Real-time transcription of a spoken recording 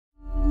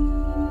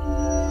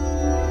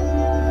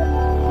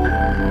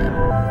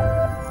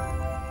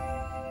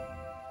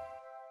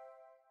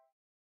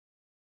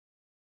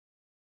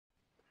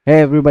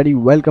Hey everybody,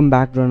 welcome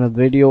back to another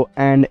video,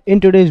 and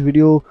in today's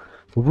video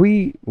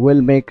we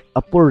will make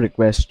a pull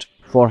request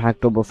for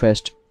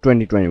Hacktoberfest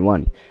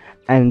 2021,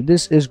 and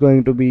this is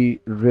going to be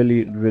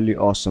really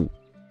awesome.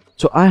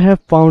 So I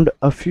have found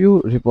a few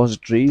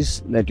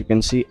repositories that you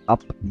can see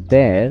up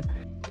there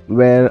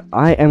where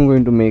I am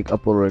going to make a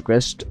pull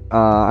request.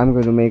 I'm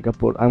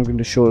going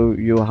to show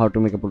you how to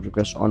make a pull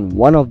request on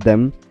one of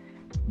them,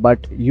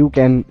 but you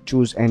can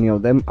choose any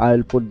of them.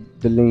 I'll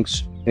put the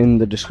links in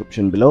the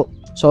description below.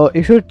 So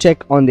if you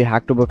check on the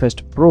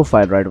Hacktoberfest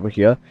profile right over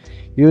here,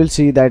 you will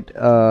see that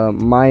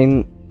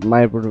my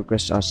pull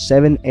requests are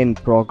 7 in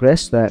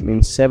progress. That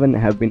means 7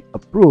 have been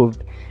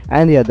approved,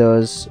 and the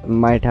others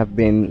might have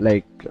been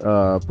like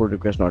pull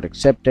request not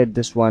accepted,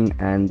 this one,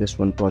 and this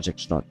one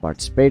project's not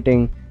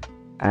participating,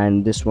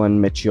 and this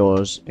one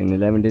matures in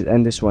 11 days,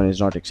 and this one is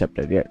not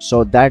accepted yet.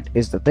 So that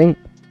is the thing,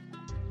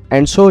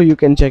 and so you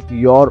can check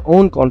your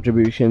own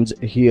contributions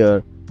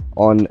here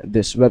on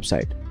this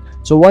website.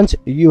 So once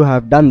you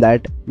have done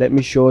that, let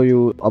me show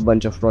you a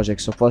bunch of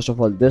projects. So first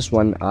of all, this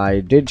one,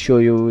 I did show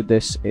you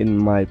this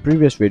in my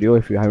previous video.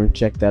 If you haven't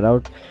checked that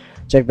out,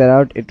 check that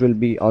out. It will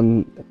be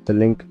on the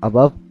link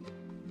above.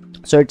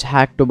 So it's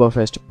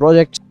Hacktoberfest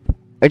projects.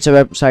 It's a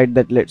website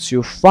that lets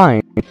you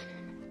find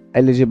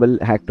eligible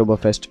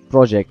Hacktoberfest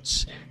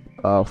projects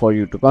for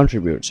you to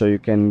contribute. So you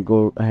can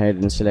go ahead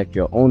and select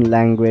your own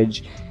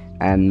language,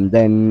 and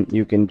then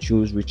you can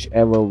choose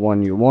whichever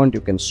one you want.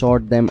 You can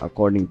sort them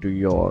according to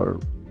your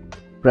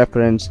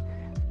preference,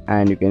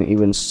 and you can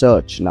even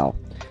search now.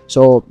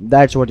 So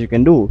that's what you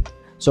can do.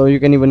 So you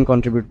can even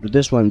contribute to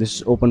this one. This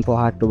is open for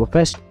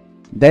Hacktoberfest.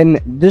 Then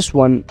this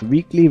one,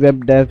 weekly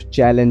web dev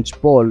challenge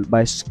poll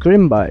by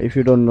Scrimba. If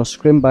you don't know,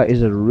 Scrimba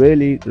is a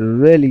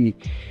really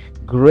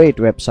great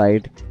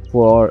website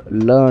for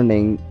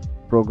learning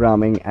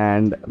programming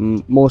and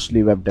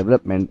mostly web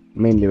development,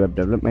 mainly web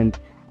development.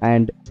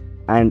 And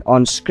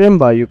on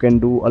Scrimba you can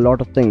do a lot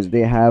of things.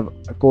 They have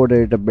a code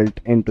editor built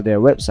into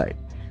their website,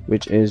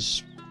 which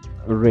is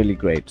really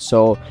great.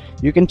 So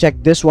you can check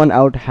this one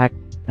out, Happy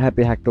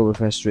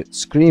Hacktoberfest with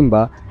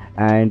Scrimba,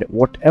 and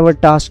whatever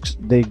tasks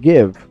they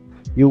give,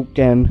 you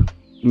can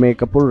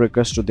make a pull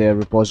request to their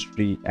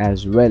repository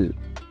as well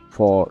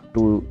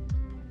to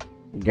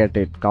get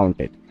it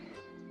counted.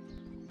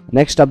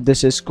 Next up,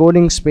 this is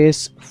Coding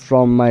Space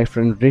from my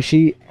friend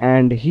Rishi,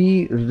 and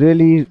he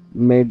really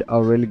made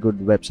a really good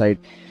website.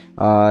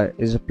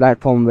 Is a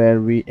platform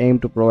where we aim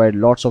to provide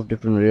lots of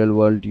different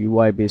real-world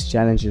UI-based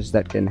challenges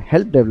that can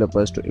help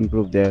developers to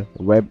improve their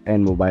web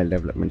and mobile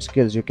development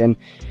skills. You can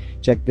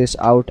check this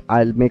out.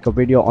 I'll make a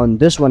video on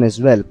this one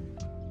as well,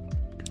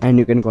 and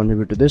you can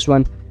contribute to this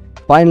one.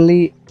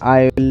 Finally,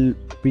 I will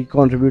be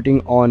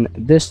contributing on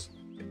this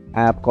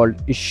app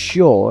called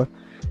Issue,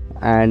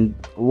 and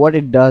what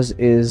it does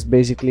is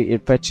basically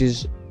it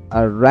fetches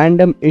a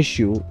random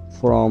issue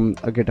from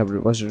a GitHub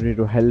repository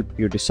to help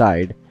you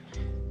decide.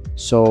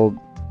 So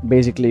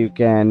basically you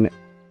can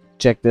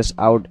check this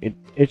out.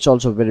 It's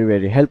also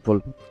very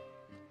helpful.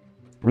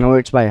 Now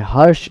it's by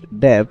Harsh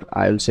Dev,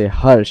 I will say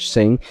Harsh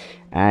Singh,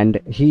 and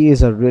he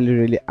is a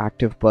really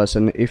active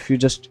person. If you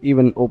just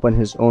even open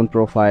his own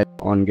profile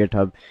on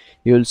GitHub,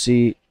 you'll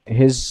see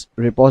his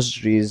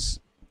repositories.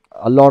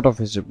 A lot of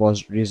his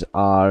repositories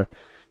are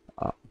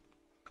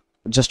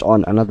just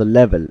on another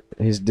level.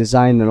 His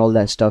design and all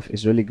that stuff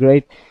is really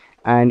great.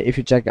 And if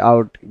you check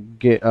out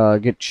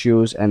Git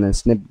shoes and then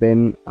snip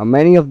bin,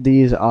 many of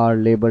these are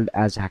labeled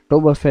as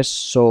Hacktoberfest.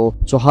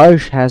 So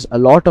Harsh has a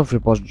lot of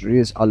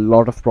repositories, a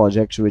lot of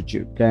projects which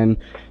you can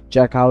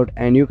check out,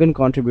 and you can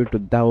contribute to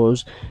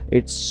those.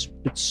 It's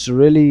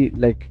really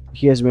like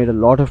he has made a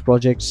lot of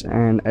projects,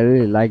 and I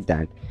really like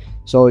that.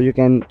 So you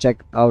can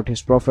check out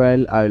his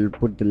profile. I'll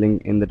put the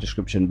link in the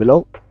description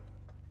below.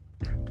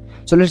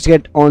 So let's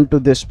get on to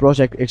this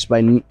project. It's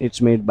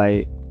made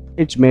by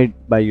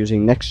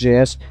using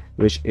Next.js,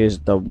 which is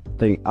the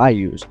thing I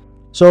use.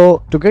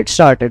 So to get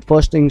started,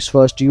 first things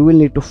first, you will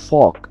need to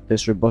fork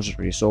this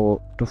repository.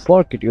 So to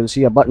fork it, you'll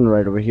see a button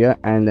right over here,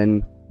 and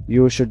then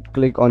you should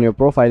click on your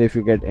profile if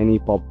you get any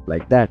pop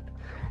like that,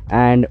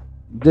 and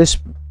this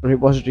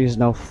repository is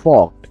now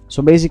forked.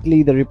 So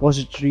basically the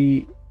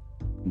repository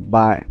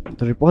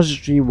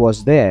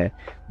was there,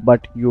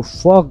 but you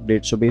forked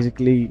it. So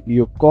basically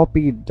you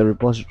copied the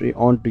repository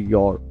onto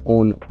your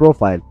own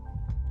profile,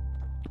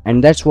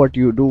 and that's what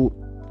you do,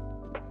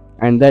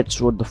 and that's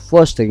what the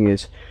first thing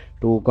is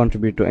to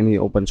contribute to any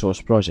open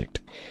source project.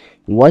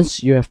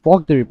 Once you have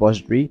forked the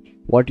repository,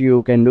 what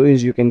you can do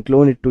is you can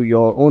clone it to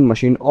your own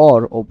machine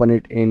or open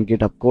it in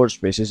GitHub code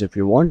spaces if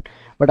you want,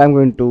 but I'm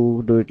going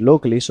to do it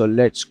locally. So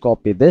let's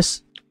copy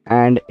this,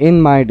 and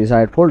in my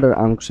desired folder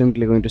I'm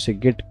simply going to say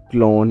git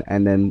clone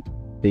and then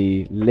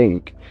the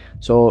link.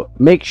 So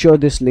make sure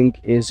this link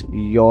is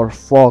your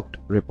forked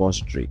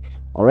repository.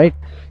 Alright,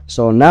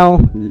 so now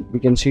we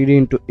can cd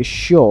into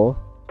issue,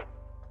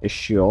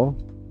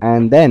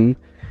 and then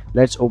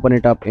let's open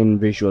it up in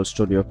Visual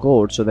Studio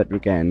Code so that we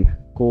can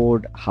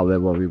code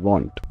however we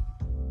want.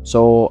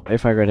 So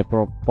if I get a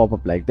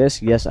pop-up like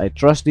this, yes, I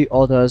trust the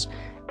authors,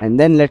 and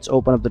then let's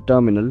open up the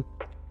terminal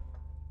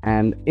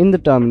and in the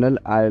terminal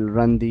I'll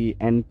run the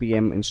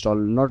npm install,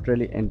 not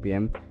really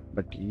npm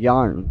but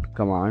yarn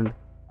command,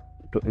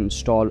 to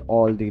install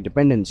all the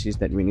dependencies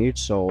that we need.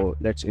 So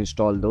let's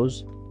install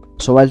those.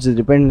 So whilst the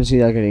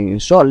dependencies are getting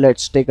installed,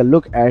 let's take a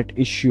look at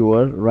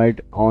issuer right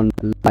on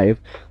live.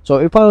 So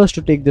if I was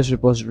to take this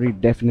repository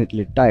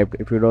definitely typed,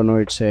 if you don't know,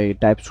 it's a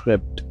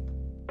TypeScript,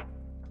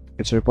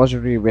 it's a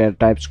repository where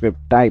TypeScript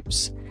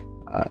types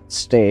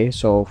stay,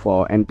 so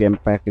for npm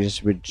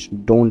packages which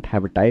don't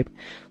have a type.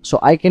 So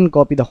I can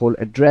copy the whole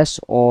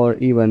address or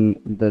even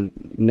the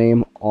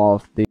name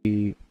of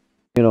the,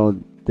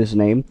 this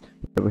name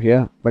over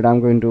here, but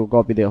I'm going to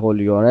copy the whole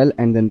URL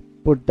and then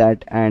put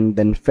that and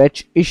then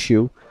fetch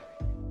issue.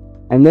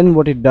 And then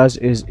what it does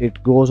is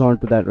it goes on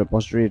to that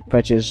repository, it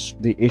fetches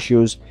the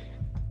issues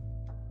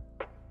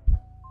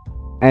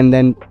and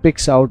then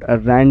picks out a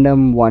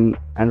random one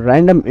and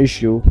random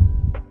issue,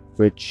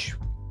 which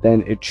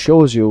then it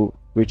shows you,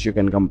 which you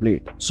can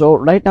complete. So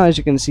right now, as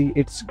you can see,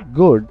 it's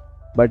good,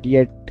 but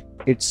yet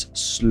it's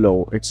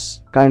slow,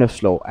 it's kind of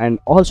slow. And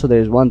also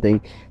there is one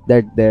thing,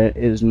 that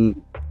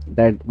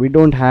that we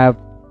don't have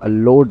a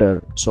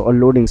loader, so a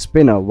loading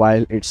spinner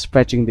while it's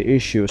fetching the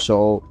issue,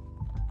 so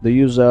the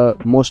user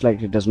most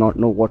likely does not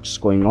know what's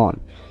going on.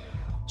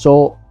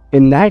 So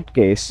in that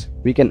case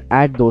we can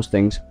add those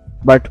things,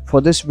 but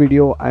for this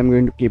video I'm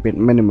going to keep it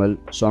minimal.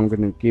 So I'm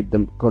going to keep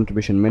the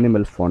contribution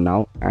minimal for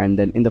now, and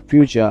then in the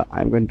future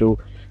I'm going to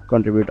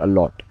contribute a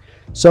lot.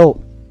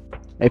 So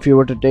if you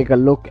were to take a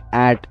look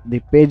at the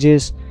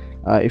pages,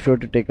 if you were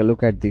to take a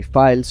look at the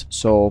files,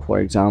 so for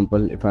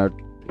example, if I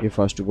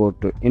was to go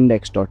to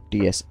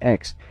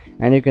index.tsx,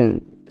 and you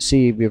can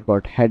see we've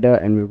got header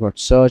and we've got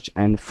search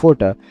and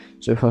footer.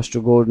 So if I was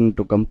to go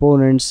into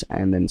components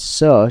and then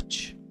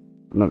search,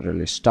 not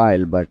really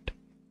style but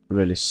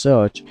really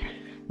search,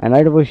 and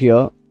right over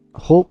here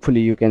hopefully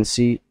you can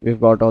see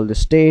we've got all the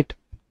state,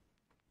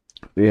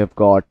 we have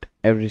got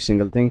every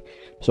single thing.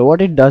 So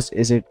what it does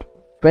is it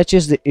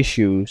fetches the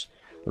issues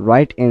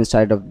right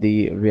inside of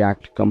the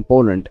React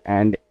component,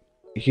 and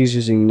he's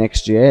using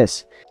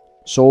Next.js.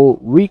 So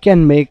we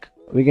can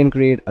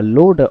create a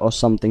loader or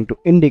something to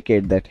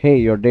indicate that hey,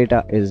 your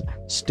data is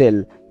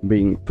still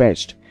being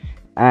fetched,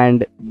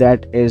 and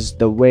that is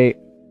the way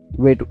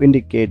to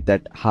indicate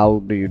that. How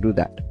do you do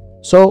that?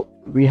 So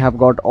we have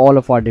got all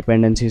of our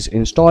dependencies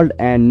installed,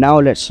 and now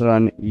let's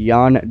run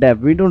yarn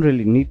dev. We don't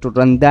really need to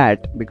run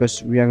that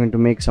because we are going to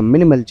make some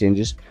minimal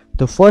changes.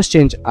 The first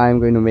change I'm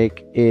going to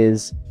make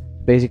is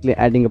basically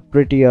adding a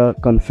Prettier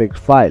config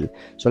file.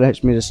 So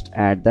let me just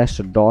add that,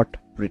 so dot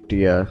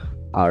Prettier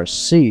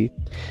rc.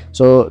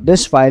 So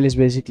this file is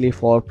basically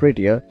for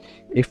Prettier.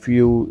 If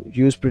you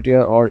use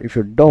Prettier, or if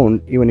you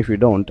don't, even if you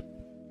don't,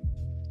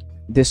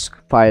 this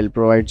file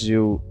provides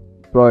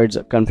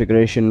a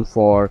configuration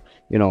for,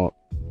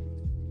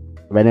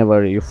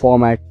 whenever you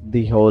format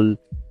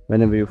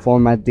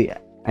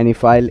any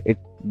file, it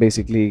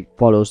basically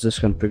follows this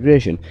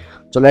configuration.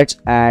 So let's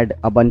add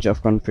a bunch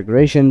of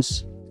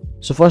configurations.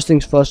 So first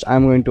things first,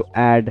 I'm going to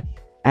add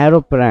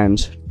arrow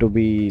params to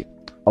be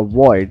a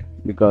void,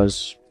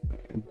 because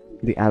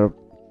in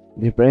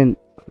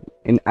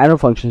arrow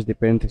functions, the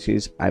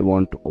parentheses, I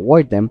want to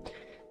avoid them.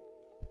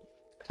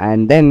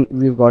 And then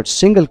we've got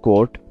single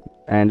quote,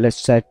 and let's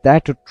set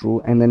that to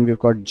true. And then we've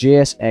got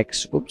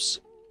JSX,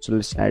 so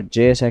let's add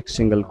JSX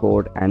single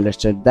quote and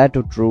let's set that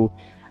to true.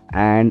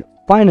 And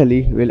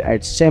finally we'll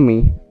add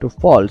semi to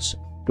false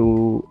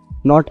to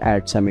not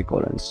add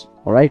semicolons.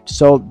 Alright,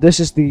 so this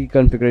is the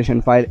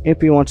configuration file.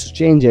 If you want to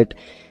change it,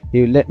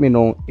 you let me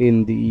know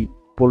in the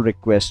pull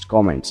request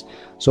comments.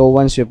 So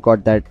once you've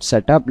got that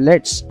set up,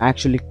 let's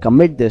actually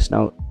commit this.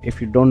 Now if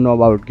you don't know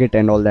about Git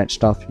and all that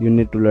stuff, you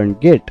need to learn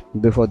Git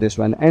before this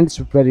one, and it's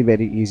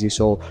very easy,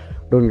 so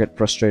don't get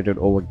frustrated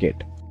over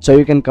Git. So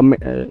you can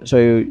commit,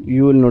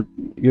 you'll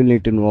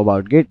need to know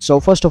about Git. So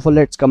first of all,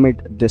 let's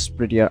commit this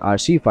Prettier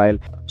rc file.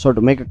 So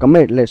to make a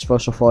commit, let's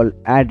first of all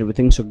add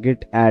everything. So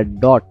git add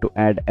dot to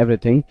add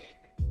everything.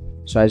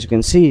 So as you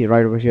can see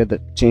right over here,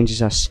 the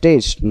changes are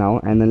staged now.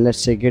 And then let's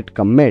say git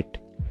commit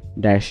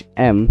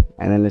 -m,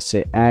 and then let's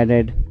say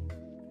added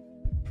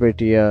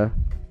Prettier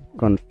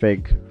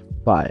config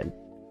file.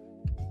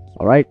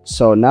 Alright,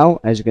 so now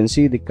as you can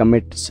see, the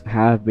commits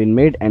have been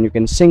made and you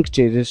can sync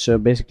changes. So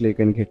basically you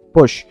can hit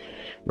push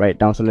right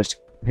now. So let's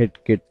hit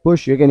git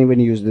push. You can even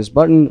use this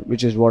button,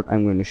 which is what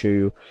I'm going to show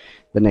you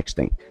the next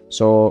thing.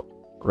 So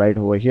right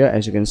over here,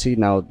 as you can see,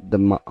 now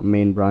the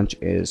main branch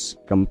is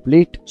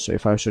complete. So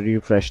if I was to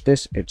refresh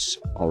this, it's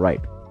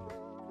alright.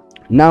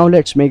 Now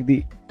let's make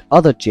the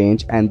other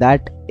change, and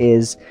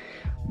that's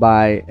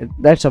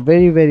a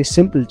very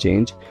simple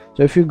change.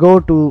 So if you go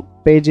to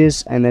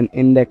pages and then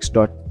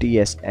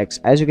index.tsx,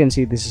 as you can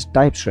see, this is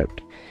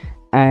TypeScript,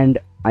 and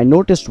I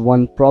noticed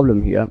one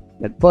problem here,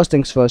 that first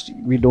things first,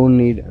 we don't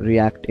need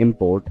React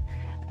import,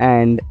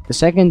 and the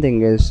second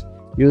thing is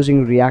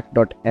using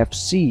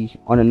react.fc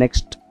on a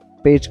next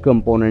page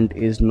component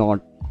is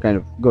not kind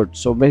of good.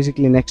 So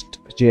basically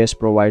Next.js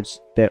provides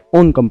their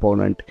own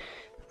component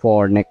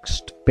for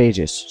next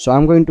pages. So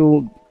I'm going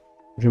to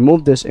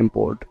remove this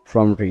import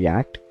from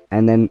React,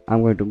 and then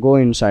I'm going to go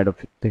inside of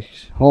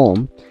this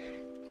home,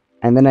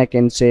 and then I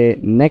can say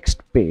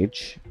next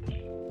page,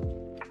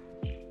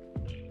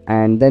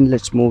 and then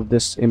let's move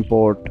this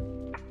import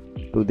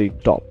to the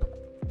top.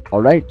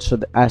 Alright, so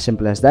as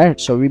simple as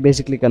that. So we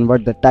basically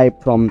convert the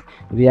type from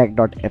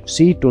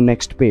react.fc to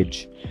next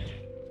page,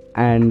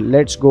 and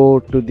let's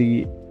go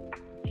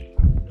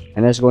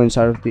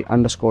inside of the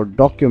underscore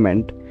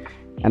document.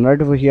 And right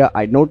over here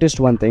I noticed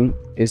one thing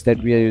is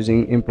that we are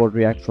using import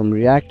react from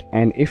react,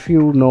 and if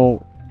you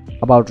know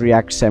about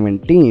react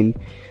 17,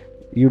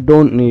 you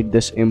don't need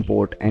this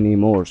import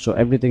anymore, so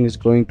everything is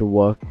going to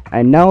work.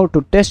 And now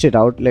to test it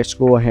out, let's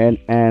go ahead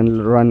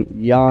and run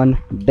yarn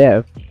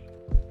dev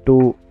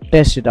to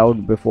test it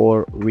out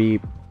before we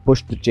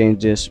push the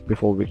changes,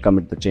 before we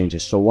commit the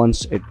changes. So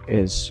once it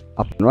is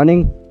up and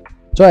running,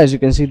 so as you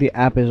can see, the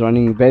app is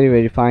running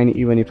very fine.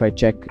 Even if I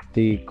check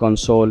the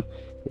console,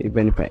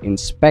 even if I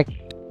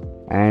inspect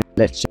and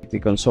let's check the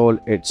console,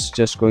 it's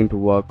just going to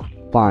work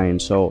fine.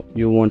 So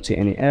you won't see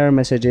any error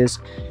messages.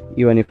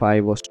 Even if I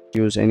was to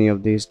use any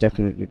of these,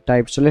 definitely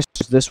type. So let's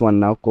use this one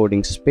now,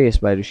 coding space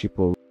by Rishi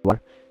Purwar,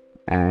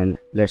 and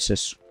let's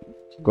just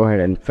go ahead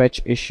and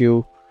fetch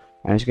issue.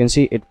 And as you can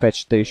see, it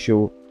fetched the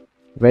issue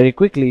very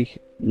quickly.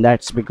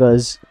 That's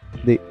because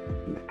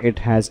it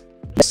has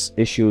less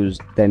issues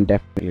than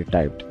definitely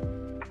typed.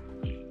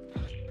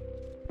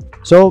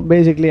 So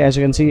basically, as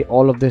you can see,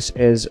 all of this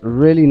is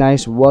really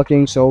nice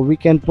working. So we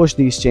can push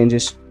these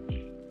changes,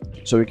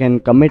 so we can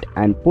commit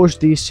and push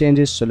these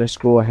changes. So let's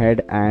go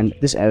ahead, and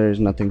this error is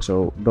nothing,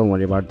 so don't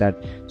worry about that.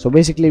 So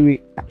basically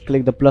we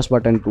click the plus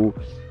button to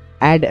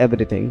add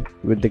everything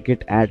with the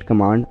git add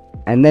command,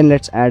 and then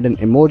let's add an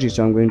emoji.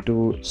 So I'm going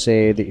to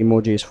say the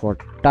emoji is for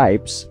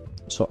types,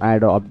 so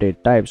add or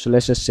update type. So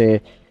let's just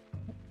say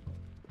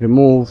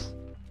remove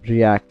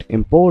react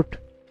import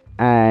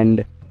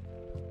and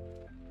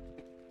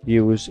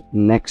use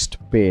next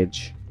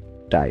page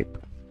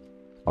type.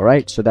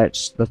 Alright, so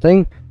that's the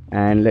thing.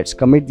 And let's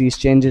commit these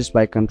changes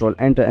by control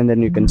enter, and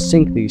then you can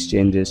sync these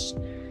changes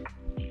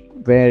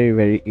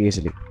very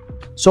easily.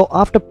 So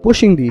after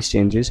pushing these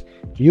changes,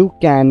 you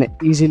can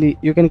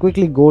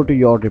quickly go to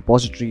your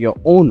repository, your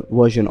own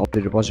version of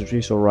the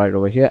repository. So right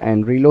over here,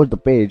 and reload the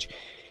page.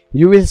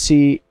 You will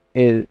see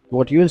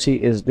what you will see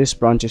is this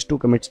branch is 2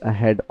 commits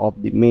ahead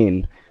of the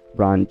main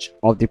branch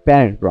of the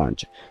parent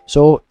branch.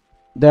 So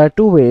there are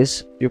 2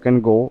 ways you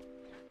can go.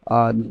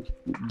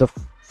 The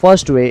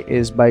first way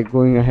is by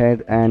going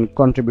ahead and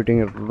contributing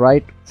it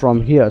right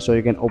from here, so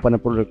you can open a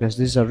pull request.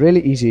 This is a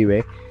really easy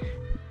way.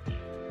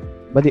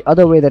 But the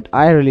other way that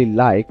I really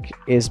like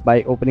is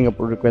by opening a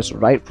pull request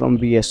right from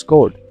VS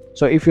Code.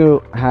 So if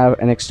you have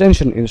an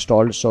extension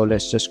installed, so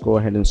let's just go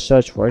ahead and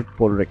search for it,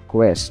 pull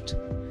request,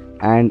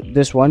 and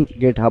this one,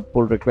 GitHub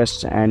pull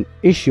requests and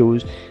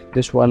issues.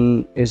 This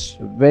one is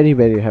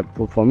very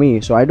helpful for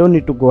me, so I don't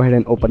need to go ahead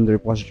and open the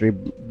repository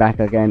back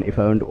again if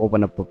I want to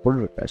open up a pull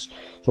request.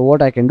 So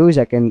what I can do is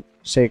I can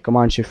say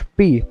command shift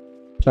P,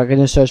 so I can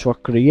just search for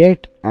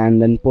create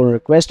and then pull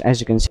request. As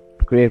you can see,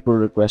 create pull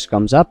request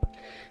comes up,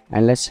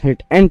 and let's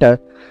hit enter,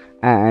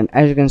 and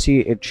as you can see,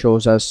 it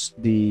shows us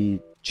the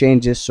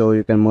changes. So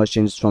you can merge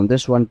changes from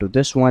this one to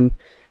this one.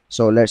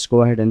 So let's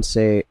go ahead and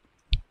say,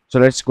 so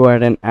let's go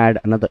ahead and add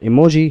another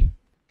emoji.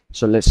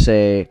 So let's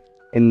say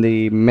in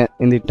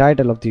the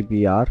title of the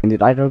BR, in the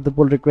title of the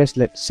pull request,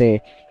 let's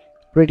say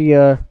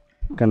Prettier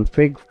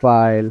config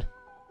file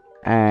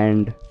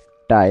and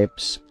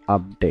types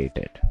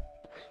updated.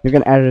 You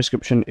can add a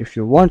description if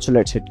you want. So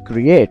let's hit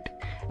create,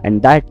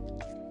 and that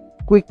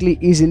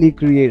easily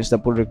creates the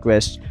pull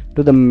request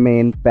to the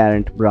main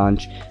parent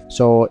branch.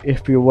 So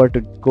if you were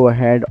to go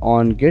ahead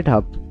on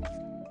GitHub,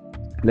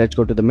 let's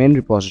go to the main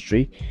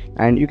repository,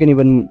 and you can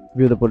even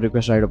view the pull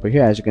request right over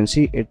here. As you can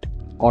see, it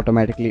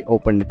automatically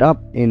opened it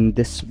up in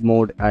this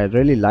mode. I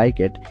really like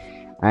it.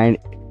 And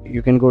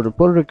you can go to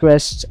pull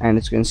requests, and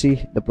as you can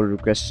see, the pull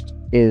request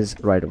is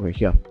right over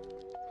here.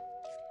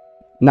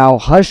 Now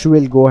Harsh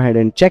will go ahead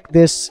and check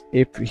this.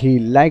 If he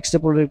likes the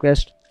pull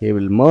request, he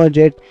will merge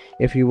it.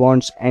 If he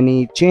wants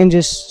any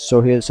changes,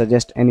 so he'll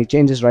suggest any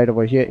changes right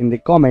over here in the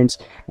comments,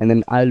 and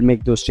then I'll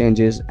make those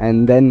changes.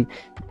 And then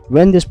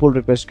when this pull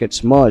request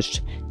gets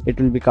merged,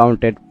 it will be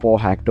counted for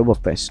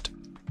Hacktoberfest.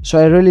 So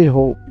I really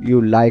hope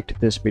you liked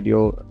this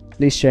video.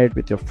 Please share it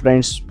with your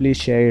friends. Please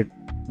share it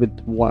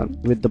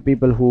with the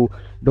people who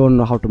don't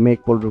know how to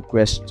make pull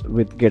requests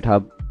with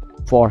GitHub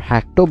for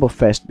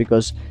Hacktoberfest,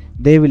 because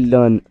they will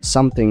learn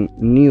something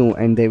new,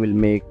 and they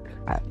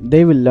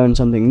will learn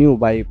something new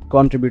by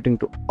contributing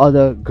to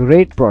other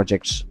great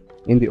projects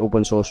in the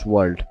open source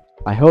world.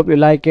 I hope you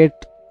like it.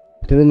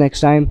 Till the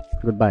next time,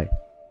 goodbye.